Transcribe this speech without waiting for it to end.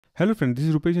Hello friend, this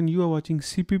is Rupesh and you are watching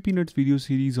CPP Nuts video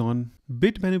series on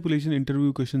bit manipulation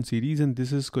interview question series, and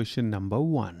this is question number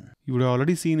 1. You would have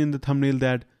already seen in the thumbnail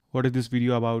that what is this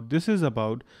video about. This is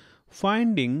about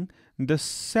finding the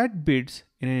set bits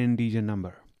in an integer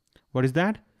number. What is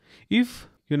that? If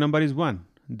your number is 1,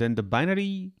 then the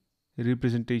binary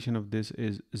representation of this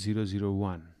is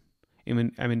 001. I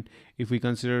mean if we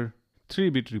consider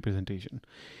 3-bit representation.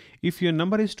 If your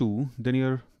number is 2, then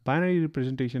your binary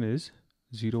representation is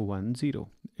 010.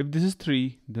 If this is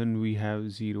 3, then we have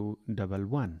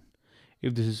 011.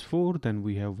 If this is 4, then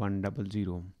we have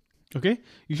 100. Okay,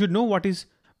 you should know what is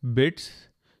bits.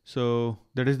 So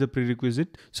that is the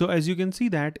prerequisite. So as you can see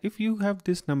that if you have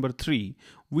this number 3,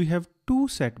 we have 2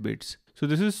 set bits. So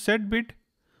this is set bit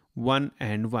 1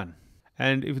 and 1.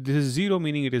 And if this is 0,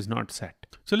 meaning it is not set.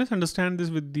 So let's understand this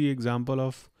with the example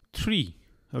of 3.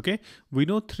 Okay, we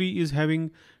know 3 is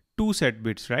having 2 set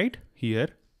bits right here.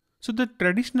 So the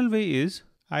traditional way is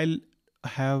I'll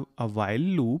have a while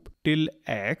loop till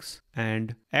x,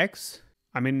 and x,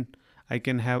 I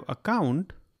can have a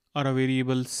count or a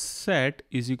variable set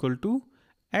is equal to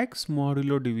x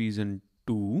modulo division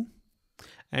 2.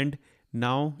 And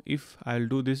now if I'll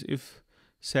do this, if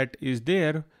set is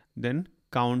there, then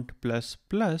count plus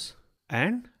plus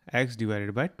and x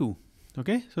divided by 2.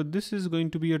 Okay, so this is going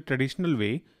to be a traditional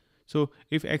way. So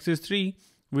if x is 3,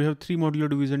 we have 3 modulo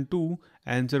division 2,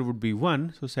 answer would be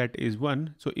 1, so set is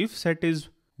 1. So if set is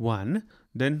 1,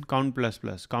 then count plus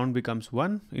plus, count becomes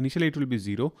 1, initially it will be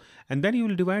 0, and then you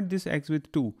will divide this x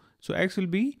with 2. So x will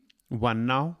be 1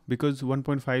 now, because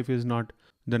 1.5 is not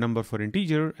the number for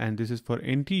integer, and this is for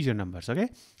integer numbers, okay?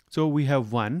 So we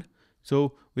have 1,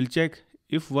 so we'll check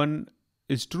if 1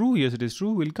 is true, yes it is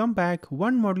true, we'll come back,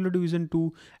 1 modulo division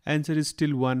 2, answer is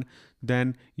still 1,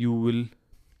 then you will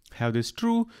have this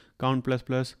true, count plus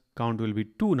plus, count will be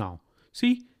 2 now.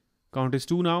 See, count is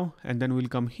 2 now, and then we'll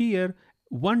come here,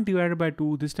 1 divided by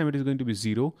 2, this time it is going to be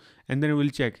 0, and then we'll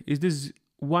check, is this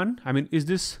 1? Is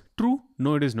this true?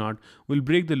 No, it is not. We'll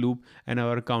break the loop and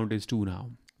our count is 2 now.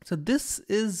 So this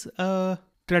is a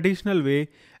traditional way,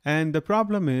 and the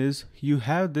problem is you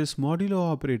have this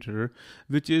modulo operator,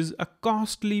 which is a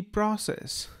costly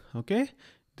process, okay?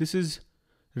 This is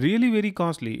really very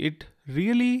costly. It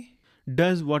really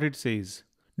does what it says.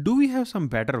 Do we have some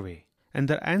better way? And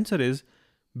the answer is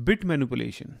bit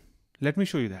manipulation. Let me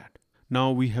show you that. Now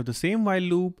we have the same while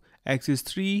loop, x is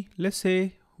 3, let's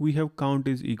say we have count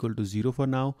is equal to 0 for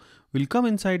now. We'll come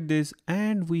inside this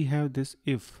and we have this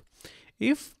if.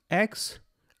 If x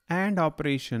and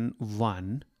operation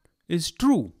 1 is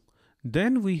true,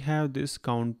 then we have this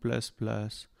count plus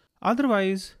plus.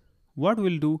 Otherwise, what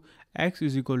we'll do, x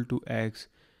is equal to x,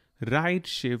 right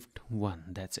shift 1,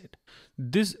 that's it.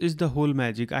 This is the whole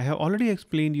magic. I have already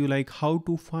explained you like how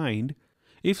to find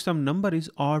if some number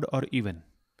is odd or even.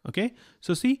 Okay,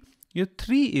 so see, your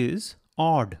 3 is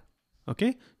odd.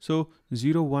 Okay, so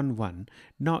 0 1 1.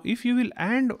 Now if you will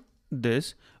AND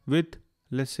this with,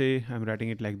 let's say I'm writing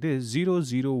it like this, 0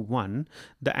 0 1,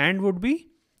 the AND would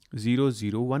be 0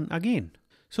 0 1 again.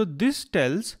 So this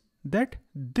tells that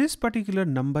this particular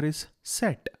number is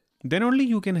set. Then only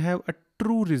you can have a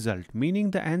true result,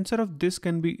 meaning the answer of this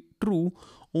can be true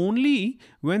only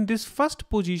when this first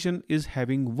position is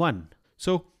having 1.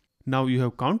 So now you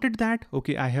have counted that,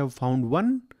 okay, I have found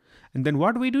 1, and then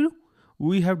what we do?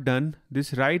 We have done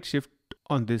this right shift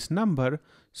on this number,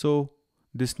 so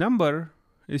this number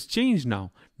is changed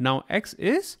now. Now x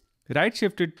is right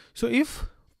shifted. So if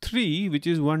 3, which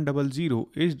is 100,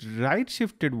 is right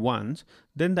shifted once,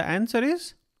 then the answer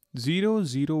is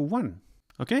 001.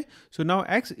 Okay, so now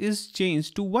x is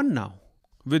changed to 1 now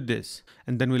with this,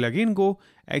 and then we'll again go,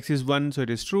 x is 1, so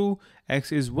it is true,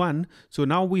 x is 1, so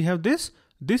now we have this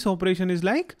operation is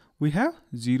like we have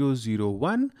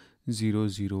 001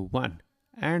 001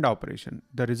 and operation.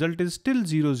 The result is still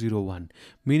 001,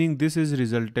 meaning this is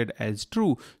resulted as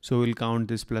true, so we'll count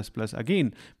this plus plus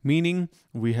again, meaning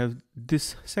we have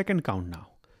this second count now.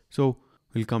 So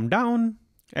we'll come down,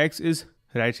 x is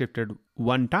right shifted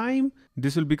 1 time,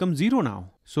 this will become 0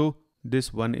 now. So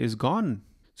this 1 is gone.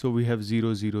 So we have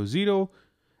 0 0 0,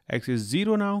 x is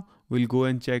 0 now. We'll go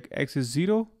and check x is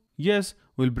 0. Yes,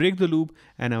 we'll break the loop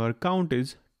and our count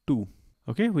is 2.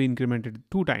 Okay, we incremented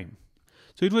 2 times.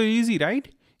 So it was easy, right?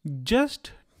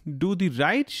 Just do the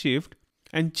right shift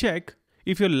and check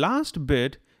if your last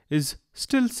bit is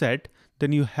still set,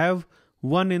 then you have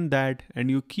 1 in that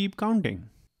and you keep counting.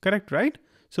 Correct, right?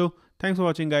 So thanks for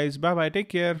watching guys. Bye bye. Take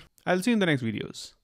care. I'll see you in the next videos.